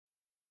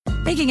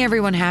Making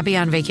everyone happy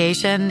on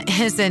vacation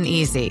isn't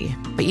easy.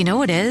 But you know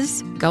what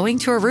is? Going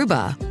to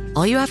Aruba.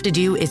 All you have to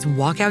do is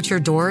walk out your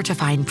door to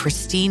find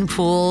pristine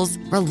pools,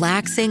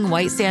 relaxing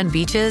white sand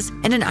beaches,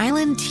 and an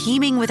island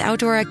teeming with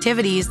outdoor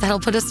activities that'll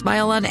put a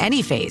smile on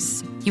any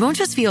face. You won't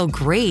just feel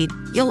great,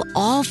 you'll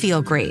all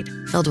feel great,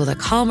 filled with a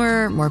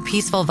calmer, more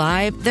peaceful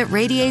vibe that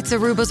radiates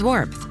Aruba's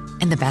warmth.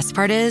 And the best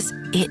part is,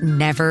 it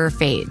never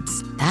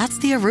fades. That's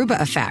the Aruba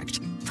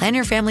effect. Plan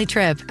your family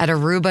trip at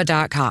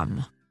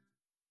Aruba.com.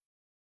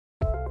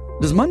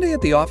 Does Monday at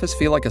the office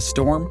feel like a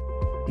storm?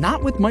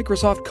 Not with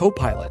Microsoft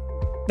Copilot.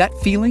 That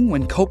feeling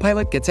when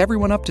Copilot gets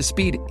everyone up to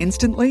speed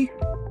instantly?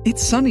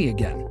 It's sunny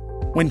again.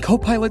 When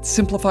Copilot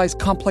simplifies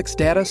complex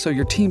data so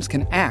your teams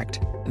can act,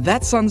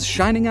 that sun's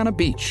shining on a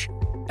beach.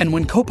 And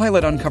when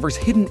Copilot uncovers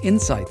hidden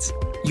insights,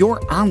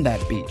 you're on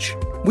that beach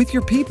with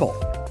your people,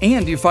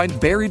 and you find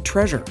buried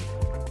treasure.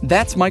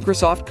 That's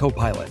Microsoft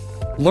Copilot.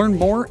 Learn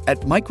more at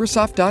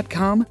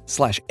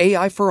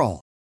Microsoft.com/AI for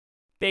all.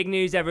 Big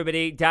news,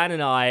 everybody. Dan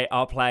and I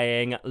are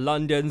playing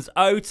London's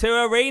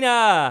O2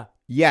 Arena.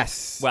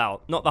 Yes.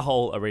 Well, not the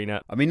whole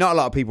arena. I mean, not a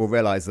lot of people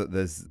realise that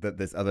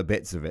there's other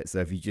bits of it. So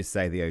if you just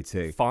say the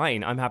O2,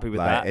 fine, I'm happy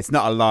with that. It's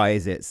not a lie,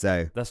 is it?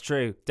 So that's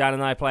true. Dan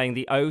and I are playing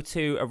the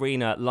O2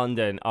 Arena,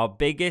 London, our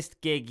biggest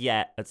gig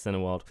yet at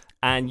Cineworld,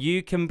 and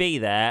you can be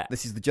there.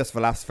 This is the Just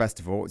for Laughs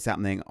Festival. It's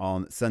happening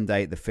on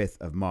Sunday, the 5th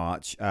of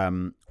March.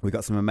 We've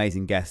got some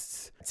amazing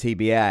guests.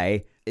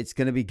 TBA. It's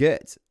going to be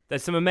good.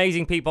 There's some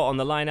amazing people on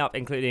the lineup,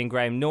 including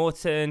Graham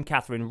Norton,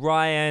 Catherine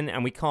Ryan,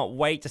 and we can't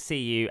wait to see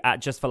you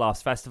at Just for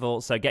Laughs Festival.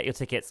 So get your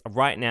tickets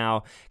right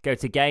now. Go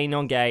to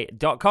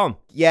gaynongay.com.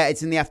 Yeah,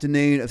 it's in the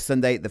afternoon of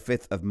Sunday, the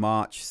 5th of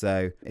March.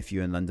 So if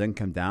you're in London,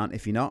 come down.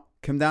 If you're not,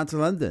 come down to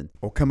London.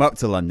 Or come up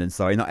to London.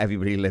 Sorry, not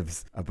everybody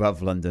lives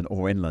above London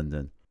or in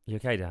London. You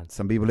okay, Dan?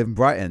 Some people live in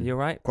Brighton. You all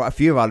right? Quite a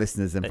few of our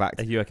listeners, in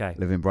fact, are you okay?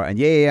 live in Brighton.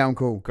 Yeah, I'm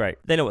cool. Great.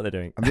 They know what they're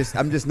doing. I'm just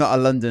not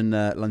a London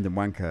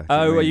wanker.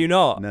 Oh, are you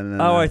not? No.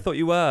 Oh, I thought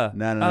you were.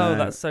 No. Oh,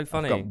 that's so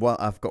funny.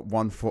 I've got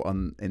one foot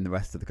in the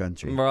rest of the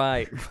country.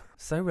 Right.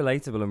 So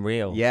relatable and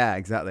real. Yeah,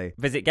 exactly.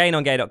 Visit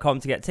gaynongay.com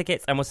to get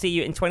tickets, and we'll see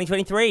you in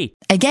 2023.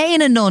 A Gay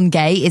and a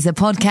Non-Gay is a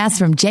podcast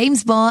from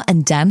James Barr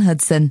and Dan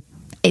Hudson.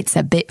 It's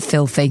a bit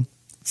filthy.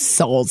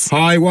 Soz.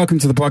 Hi, welcome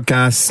to the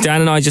podcast.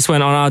 Dan and I just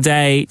went on our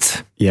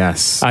date.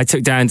 Yes. I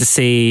took Dan to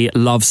see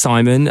Love,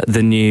 Simon,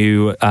 the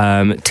new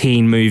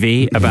teen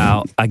movie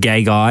about a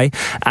gay guy,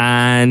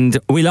 and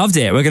we loved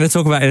it. We're going to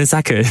talk about it in a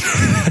second.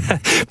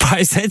 But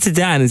I said to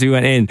Dan as we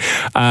went in,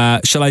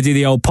 shall I do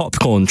the old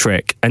popcorn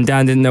trick? And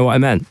Dan didn't know what I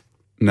meant.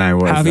 No,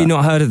 what Have you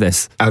not heard of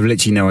this? I've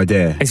literally no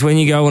idea. It's when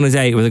you go on a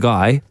date with a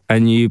guy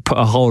and you put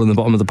a hole in the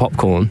bottom of the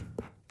popcorn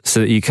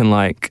so that you can,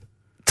 like,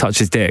 touch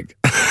his dick.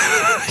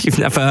 You've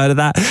never heard of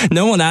that?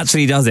 No one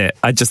actually does it,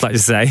 I'd just like to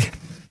say.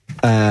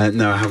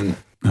 No, I haven't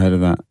heard of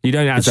that. You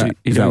don't actually...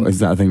 Is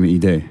that a thing that you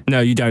do? No,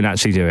 you don't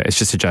actually do it. It's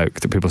just a joke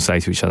that people say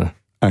to each other.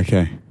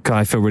 Okay. God,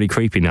 I feel really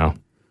creepy now.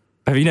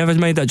 Have you never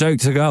made that joke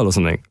to a girl or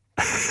something?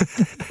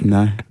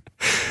 No.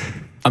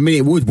 I mean,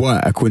 it would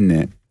work, wouldn't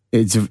it?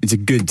 It's a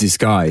good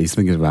disguise,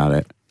 thinking about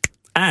it.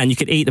 And you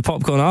could eat the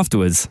popcorn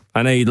afterwards.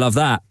 I know you'd love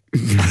that.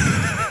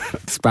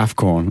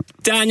 Spaffcorn.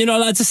 Dan, you're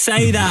not allowed to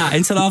say that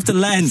until after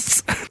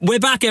Lent. We're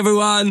back,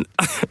 everyone.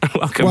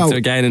 Welcome to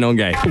A Gay and a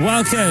Non-Gay.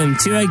 Welcome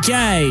to A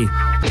Gay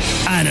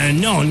and a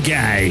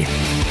Non-Gay.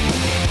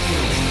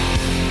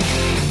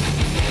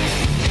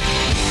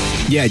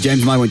 Yeah,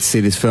 James and I went to see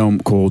this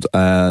film called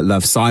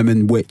Love,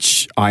 Simon,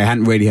 which I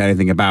hadn't really heard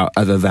anything about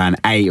other than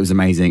A, it was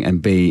amazing,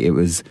 and B, it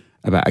was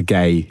about a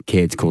gay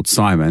kid called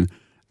Simon.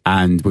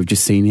 And we've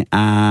just seen it,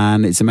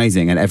 and it's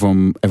amazing, and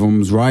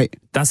everyone's right.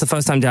 That's the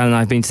first time Dan and I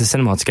have been to the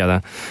cinema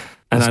together,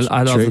 and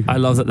I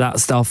love that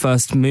that's our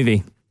first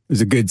movie. It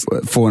was a good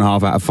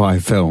 4.5 out of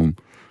 5 film.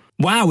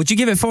 Wow, would you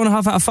give it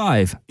 4.5 out of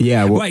 5?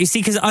 Yeah. Well, right, you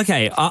see, because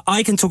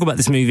I can talk about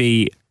this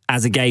movie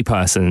as a gay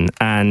person,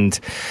 and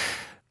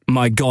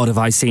my God, have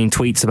I seen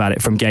tweets about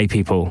it from gay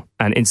people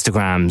and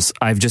Instagrams.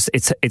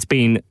 It's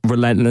been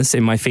relentless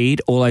in my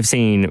feed. All I've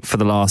seen for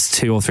the last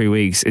 2 or 3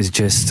 weeks is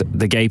just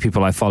the gay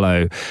people I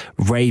follow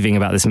raving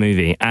about this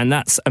movie. And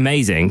that's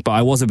amazing. But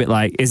I was a bit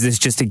like, is this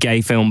just a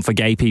gay film for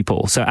gay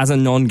people? So as a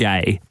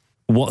non-gay,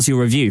 what's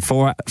your review?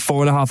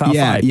 4.5 out of 5?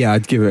 Yeah,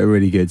 I'd give it a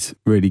really good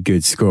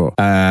score.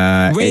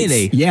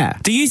 Really? Yeah.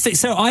 Do you think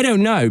so? I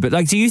don't know,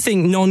 but do you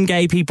think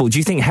non-gay people? Do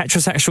you think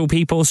heterosexual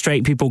people,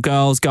 straight people,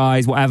 girls,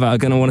 guys, whatever, are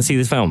going to want to see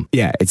this film?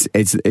 Yeah, it's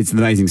an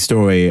amazing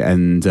story,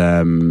 and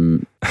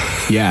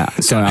yeah.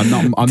 So I'm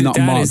not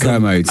Mark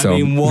Kermode. So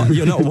what?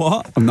 You're not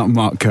what? I'm not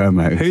Mark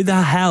Kermode. Who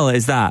the hell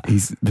is that?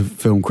 He's the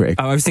film critic.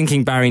 Oh, I was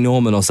thinking Barry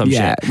Norman or some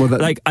shit.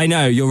 Well, I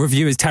know your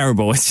review is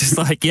terrible. It's just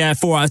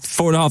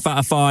 4.5 out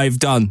of 5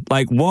 done.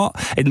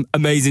 What? An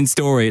amazing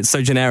story. It's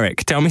so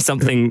generic. Tell me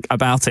something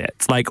about it.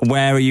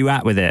 Where are you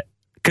at with it?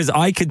 Because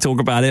I could talk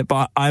about it,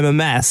 but I'm a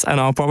mess and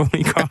I'll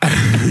probably cry.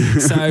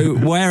 So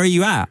where are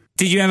you at?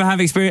 Did you ever have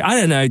experience? I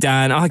don't know,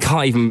 Dan. I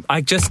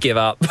just give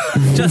up.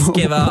 Just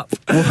give up.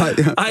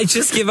 I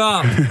just give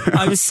up.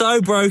 I'm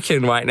so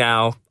broken right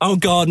now. Oh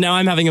God, now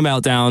I'm having a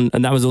meltdown.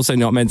 And that was also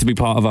not meant to be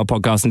part of our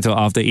podcast until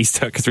after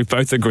Easter, because we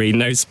both agreed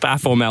no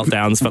spaff or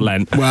meltdowns for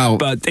Lent. Well,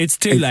 but it's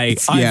too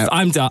late.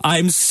 I'm done.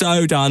 I'm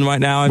so done right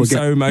now. I'm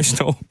so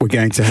emotional. We're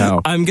going to hell.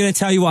 I'm going to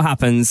tell you what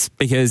happens,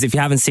 because if you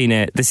haven't seen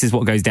it, this is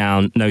what goes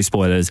down. No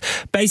spoilers.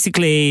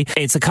 Basically,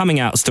 it's a coming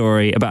out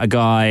story about a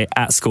guy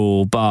at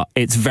school, but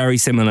it's very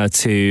similar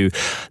to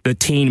the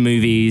teen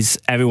movies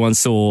everyone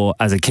saw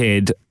as a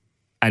kid.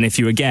 And if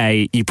you were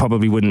gay, you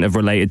probably wouldn't have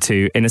related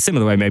to, in a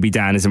similar way, maybe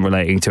Dan isn't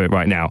relating to it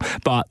right now.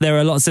 But there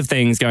are lots of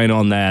things going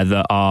on there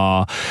that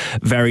are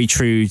very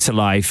true to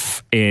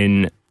life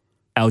in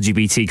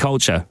LGBT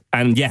culture.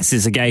 And yes,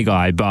 it's a gay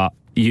guy, but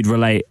you'd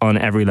relate on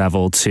every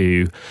level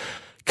to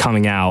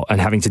coming out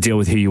and having to deal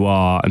with who you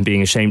are and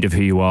being ashamed of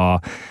who you are,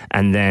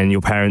 and then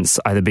your parents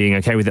either being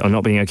okay with it or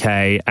not being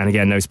okay, and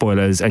again, no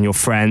spoilers, and your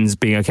friends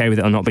being okay with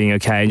it or not being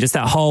okay, and just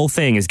that whole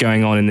thing is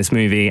going on in this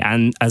movie.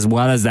 And as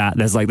well as that,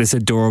 there's like this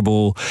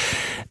adorable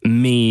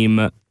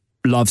meme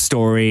love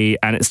story,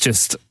 and it's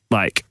just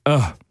like,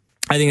 I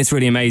think it's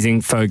really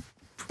amazing for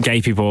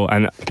gay people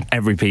and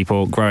every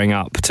people growing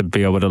up to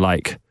be able to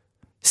like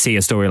see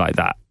a story like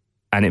that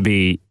and it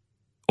be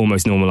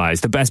almost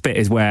normalized. The best bit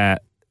is where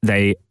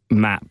they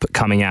map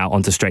coming out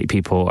onto straight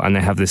people, and they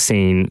have this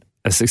scene,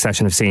 a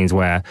succession of scenes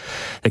where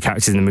the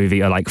characters in the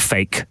movie are like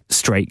fake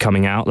straight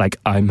coming out, like,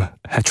 I'm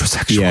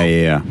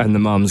heterosexual. Yeah. And the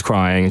mum's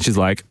crying and she's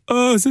like,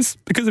 oh, is this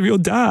because of your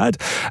dad?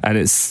 And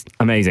it's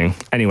amazing.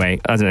 Anyway,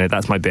 I don't know,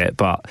 that's my bit,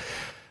 but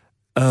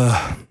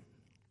Dan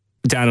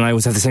and I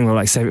always have this thing where we're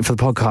like, save it for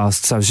the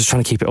podcast, so I was just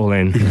trying to keep it all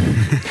in.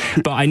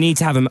 But I need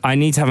to have a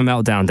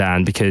meltdown,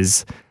 Dan,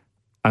 because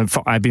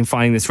I've been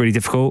finding this really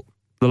difficult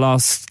the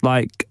last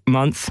like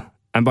month.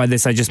 And by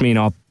this, I just mean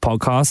our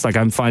podcast. Like,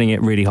 I'm finding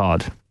it really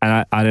hard,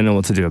 and I don't know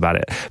what to do about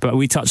it. But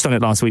we touched on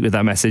it last week with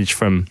that message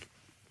from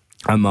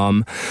a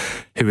mum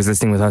who was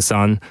listening with her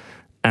son.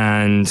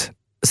 And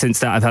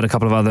since that, I've had a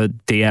couple of other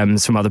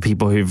DMs from other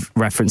people who've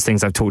referenced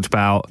things I've talked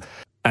about,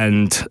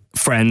 and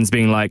friends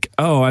being like,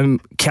 oh,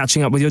 I'm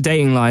catching up with your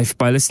dating life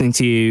by listening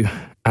to you.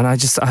 And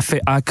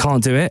I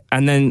can't do it.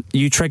 And then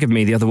you triggered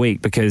me the other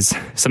week because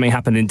something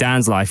happened in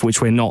Dan's life,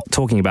 which we're not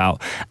talking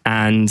about.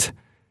 And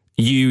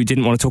you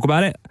didn't want to talk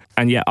about it.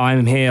 And yet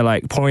I'm here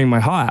like pouring my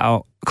heart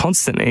out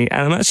constantly.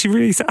 And I'm actually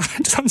really sad.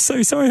 I'm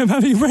so sorry I'm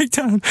having a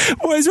breakdown.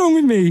 What is wrong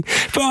with me?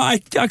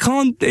 But I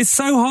can't. It's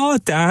so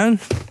hard, Dan.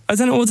 I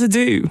don't know what to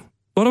do.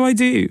 What do I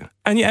do?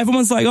 And yet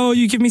everyone's like, oh,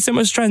 you give me so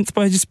much strength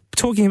by just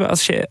talking about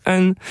shit.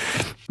 And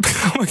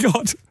oh my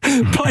God,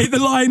 play the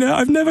liner.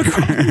 I've never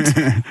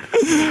cried.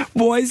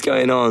 What is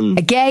going on?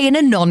 A gay and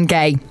a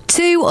non-gay.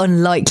 Two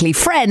unlikely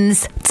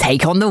friends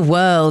take on the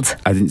world.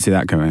 I didn't see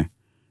that coming.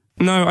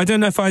 No, I don't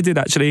know if I did,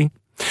 actually.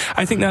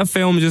 I think that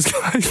film just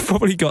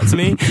probably got to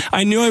me.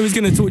 I knew I was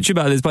going to talk to you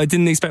about this, but I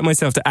didn't expect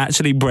myself to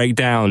actually break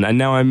down. And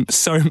now I'm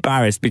so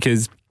embarrassed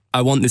because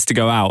I want this to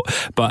go out,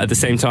 but at the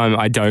same time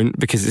I don't,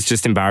 because it's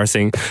just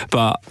embarrassing.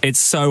 But it's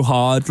so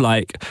hard.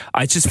 Like,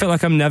 I just feel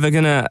like I'm never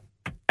going to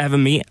ever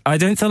meet. I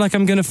don't feel like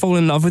I'm going to fall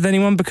in love with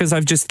anyone because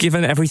I've just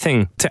given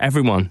everything to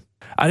everyone.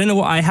 I don't know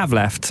what I have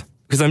left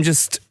because I'm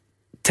just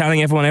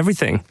telling everyone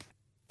everything.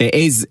 It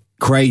is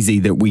crazy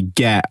that we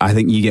get, I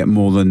think you get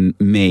more than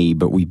me,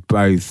 but we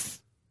both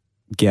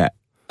get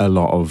a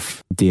lot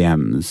of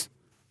DMs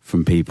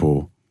from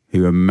people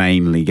who are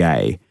mainly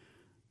gay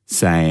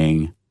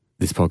saying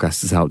this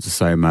podcast has helped us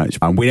so much.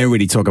 And we don't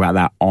really talk about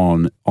that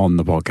on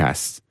the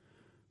podcast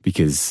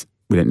because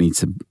we don't need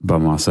to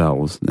bum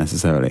ourselves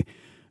necessarily.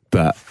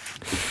 But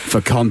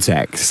for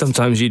context,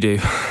 sometimes you do.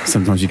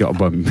 Sometimes you got to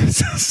bum.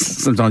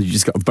 Sometimes you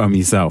just got to bum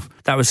yourself.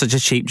 That was such a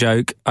cheap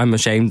joke. I'm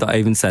ashamed that I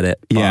even said it.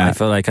 Yeah, I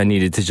feel like I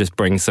needed to just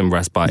bring some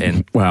respite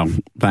in. Well,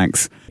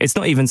 thanks. It's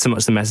not even so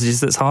much the messages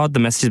that's hard. The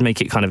messages make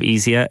it kind of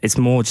easier. It's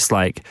more just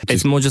like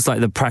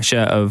the pressure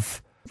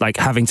of like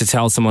having to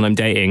tell someone I'm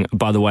dating,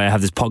 by the way, I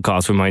have this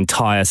podcast where my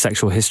entire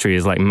sexual history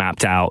is like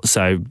mapped out.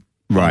 So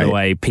by the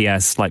way,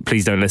 PS, like,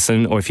 please don't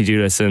listen. Or if you do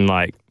listen,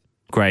 like,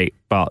 great,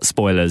 but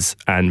spoilers.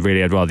 And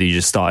really, I'd rather you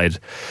just started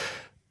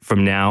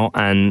from now.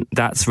 And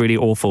that's really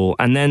awful.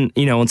 And then,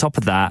 you know, on top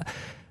of that,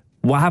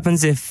 what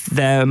happens if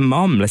their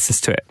mom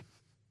listens to it?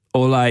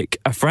 Or like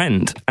a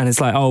friend? And it's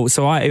like, oh,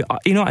 so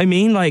you know what I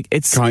mean? Like,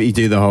 it's... Can't you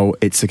do the whole,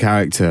 it's a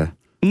character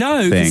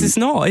No, because it's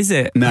not, is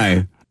it?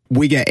 No.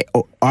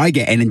 I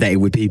get inundated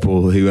with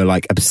people who are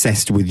like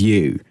obsessed with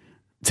you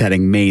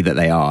telling me that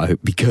they are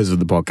because of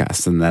the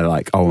podcast, and they're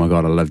like, oh my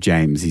God, I love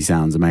James, he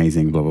sounds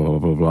amazing, blah, blah, blah,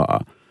 blah, blah.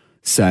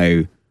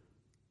 So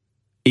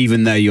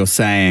even though you're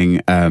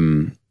saying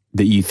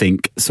that you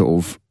think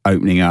sort of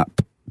opening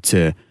up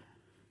to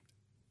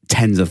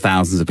tens of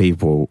thousands of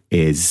people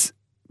is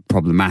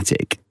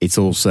problematic, it's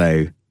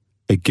also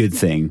a good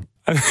thing.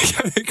 I'm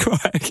going to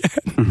cry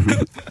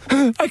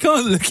again. I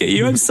can't look at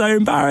you. I'm so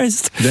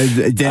embarrassed. Don't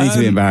need to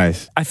be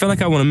embarrassed. I feel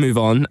like I want to move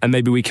on, and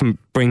maybe we can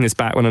bring this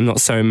back when I'm not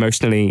so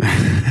emotionally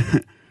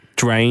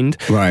drained.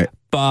 Right.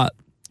 But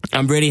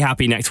I'm really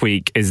happy next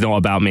week is not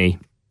about me.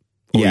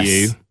 or Yes.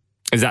 you.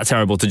 Is that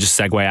terrible to just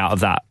segue out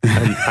of that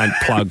and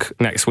plug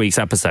next week's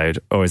episode,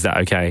 or is that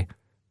okay?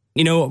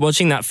 You know what?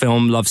 Watching that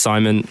film, Love,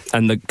 Simon,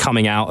 and the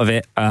coming out of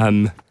it, oh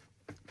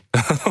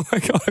my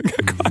God,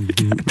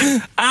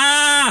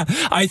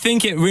 I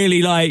think it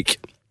really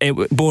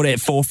it brought it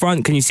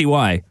forefront. Can you see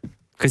why?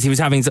 Because he was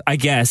having to, I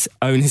guess,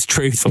 own his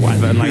truth or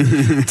whatever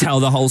and tell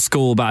the whole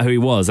school about who he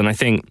was. And I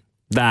think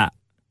that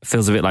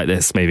feels a bit like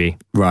this, maybe.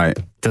 Right.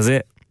 Does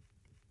it?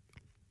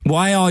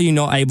 Why are you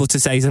not able to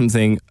say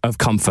something of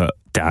comfort,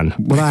 Dan?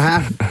 Well, I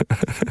have.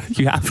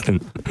 You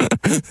haven't.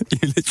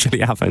 You literally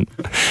haven't.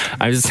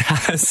 I just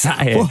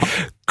sat here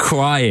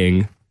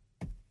crying,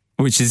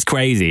 which is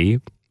crazy.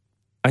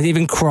 I didn't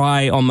even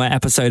cry on my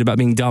episode about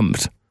being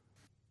dumped.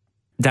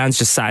 Dan's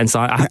just sat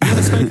inside. I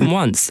haven't spoken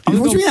once. What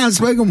do you mean I haven't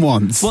spoken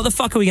once? What the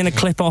fuck are we going to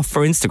clip off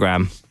for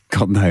Instagram?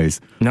 God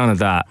knows. None of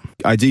that.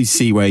 I do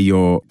see where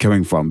you're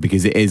coming from,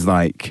 because it is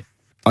like,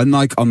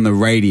 unlike on the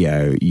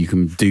radio, you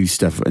can do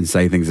stuff and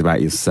say things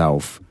about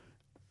yourself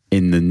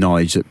in the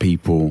knowledge that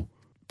people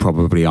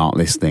probably aren't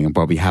listening and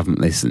probably haven't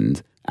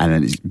listened, and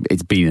then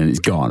it's been and it's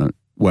gone.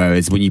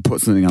 Whereas when you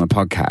put something on a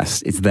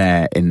podcast, it's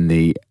there in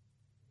the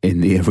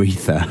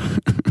ether.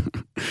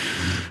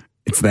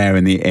 It's there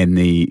in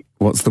the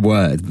what's the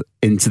word?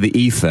 Into the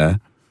ether.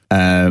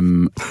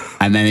 And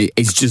then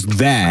it's just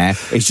there.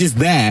 It's just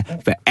there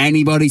for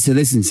anybody to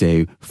listen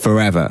to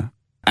forever.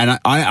 And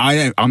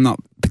I'm not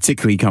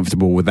particularly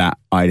comfortable with that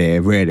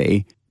idea,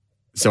 really.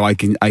 So I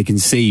can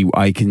see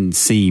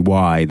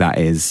why that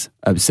is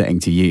upsetting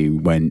to you,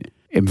 when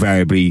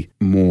invariably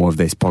more of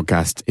this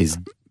podcast is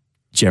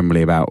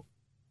generally about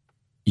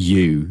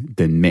you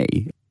than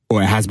me,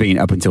 or it has been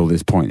up until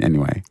this point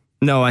anyway.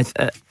 No,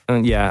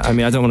 yeah. I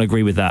mean, I don't want to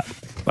agree with that.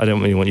 I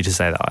don't really want you to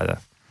say that either.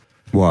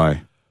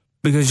 Why?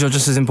 Because you're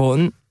just as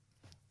important.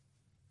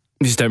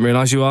 You just don't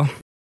realise you are.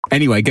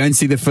 Anyway, go and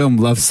see the film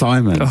Love,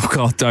 Simon. Oh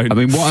God, don't. I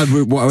mean, what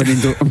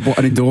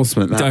an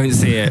endorsement. That. Don't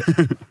see it.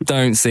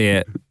 Don't see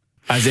it.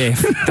 As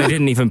if they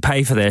didn't even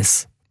pay for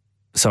this.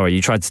 Sorry,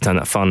 you tried to turn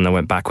that fun and I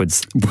went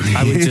backwards.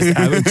 I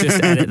would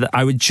just edit.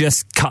 I would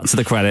just cut to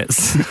the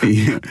credits.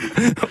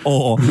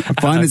 Or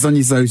find us on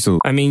your social.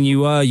 I mean,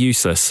 you were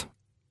useless,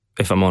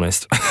 if I'm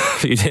honest.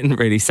 You didn't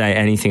really say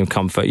anything of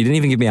comfort. You didn't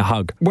even give me a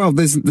hug. Well,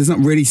 there's not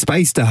really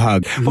space to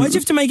hug. Why do you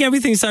have to make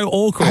everything so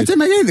awkward? I don't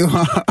make anything.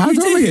 How do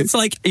I make it? It's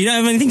like you don't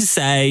have anything to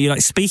say. You're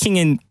like speaking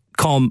in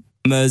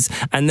commas,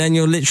 and then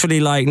you're literally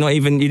like you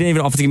didn't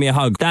even offer to give me a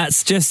hug.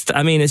 That's just,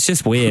 I mean, it's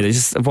just weird.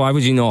 It's just, why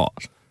would you not?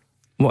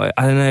 What,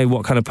 I don't know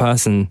what kind of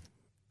person.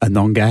 A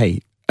non-gay.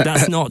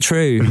 That's not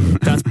true.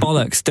 That's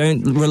bollocks.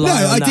 Don't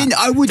rely on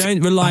that. Don't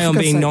rely on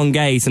being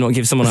non-gay to not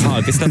give someone a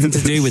hug. It's nothing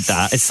to do with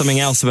that. It's something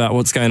else about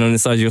what's going on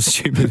inside your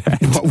stupid head.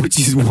 Which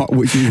is what?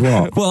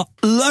 Well,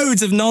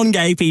 loads of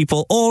non-gay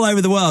people all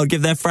over the world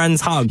give their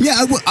friends hugs. Yeah,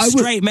 I would.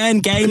 Straight men,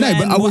 gay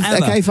men,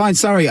 whatever. Okay, fine.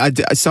 Sorry, I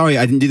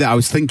didn't do that. I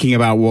was thinking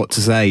about what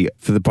to say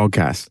for the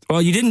podcast.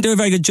 Well, you didn't do a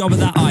very good job of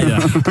that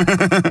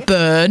either.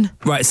 Burn.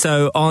 Right,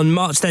 so on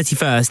March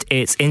 31st,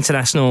 it's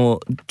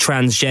International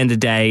Transgender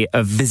Day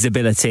of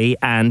Visibility,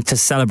 and to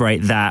celebrate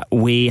that,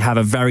 we have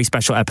a very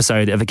special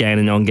episode of A Gay and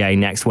a Non-Gay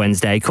next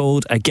Wednesday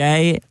called A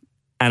Gay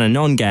and a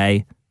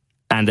Non-Gay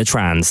and a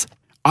Trans.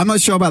 I'm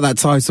not sure about that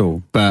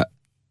title, but...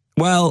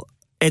 Well,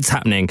 it's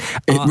happening.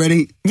 It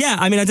really... Yeah,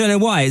 I mean, I don't know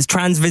why. It's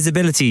trans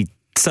visibility,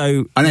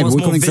 so... I know, but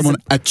we're calling someone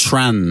a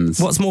trans.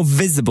 What's more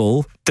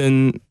visible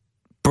than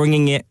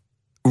bringing it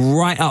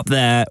right up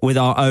there with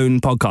our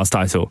own podcast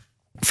title?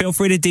 Feel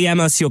free to DM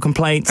us your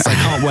complaints. I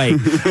can't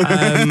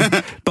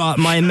wait. But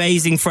my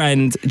amazing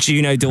friend,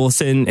 Juno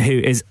Dawson, who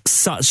is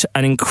such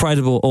an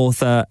incredible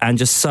author and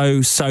just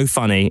so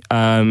funny,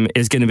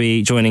 is going to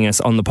be joining us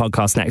on the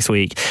podcast next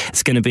week.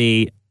 It's going to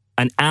be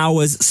an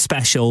hour's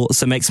special,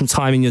 so make some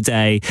time in your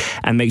day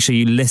and make sure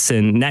you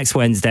listen next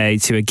Wednesday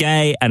to A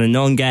Gay and a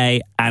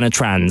Non-Gay and a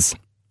Trans.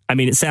 I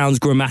mean, it sounds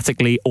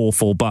grammatically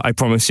awful, but I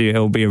promise you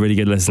it'll be a really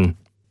good listen.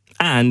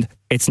 And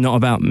it's not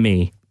about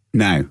me.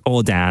 No.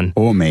 Or Dan.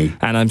 Or me.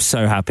 And I'm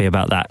so happy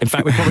about that. In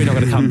fact, we're probably not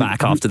going to come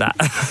back after that.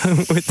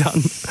 We're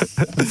done.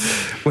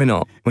 We're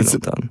not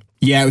done.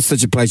 Yeah, it was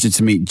such a pleasure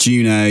to meet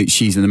Juno.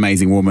 She's an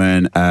amazing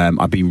woman.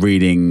 I've been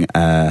reading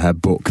her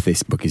book,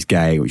 This Book is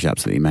Gay, which is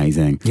absolutely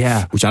amazing.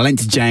 Yeah. Which I lent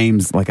to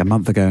James like a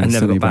month ago. And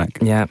never got back.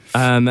 Yeah.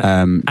 And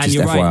just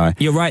you're FYI. right.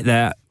 You're right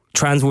there.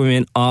 Trans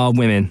women are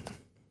women.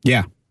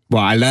 Yeah.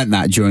 Well, I learned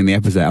that during the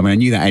episode. I mean, I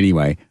knew that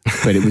anyway,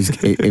 but it was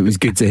it was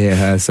good to hear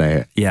her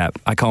say it. Yeah,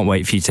 I can't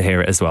wait for you to hear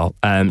it as well.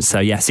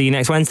 So yeah, see you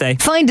next Wednesday.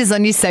 Find us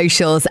on your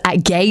socials at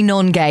Gay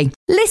Non-Gay.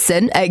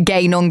 Listen at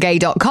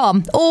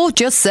gaynongay.com or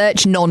just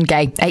search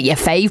Non-Gay at your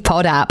fave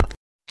pod app.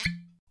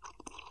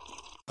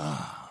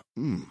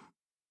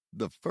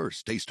 The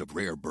first taste of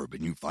rare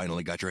bourbon you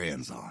finally got your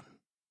hands on.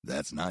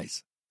 That's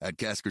nice. At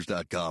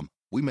Caskers.com,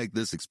 we make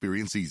this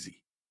experience easy.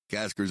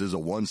 Caskers is a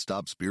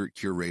one-stop spirit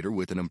curator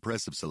with an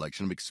impressive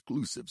selection of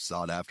exclusive,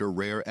 sought-after,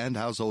 rare, and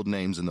household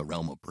names in the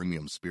realm of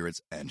premium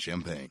spirits and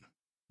champagne.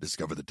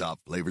 Discover the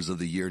top flavors of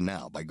the year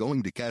now by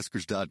going to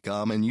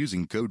Caskers.com and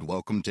using code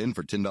WELCOME10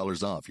 for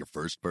 $10 off your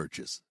first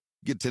purchase.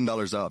 Get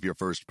 $10 off your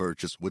first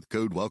purchase with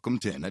code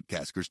WELCOME10 at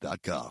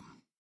Caskers.com.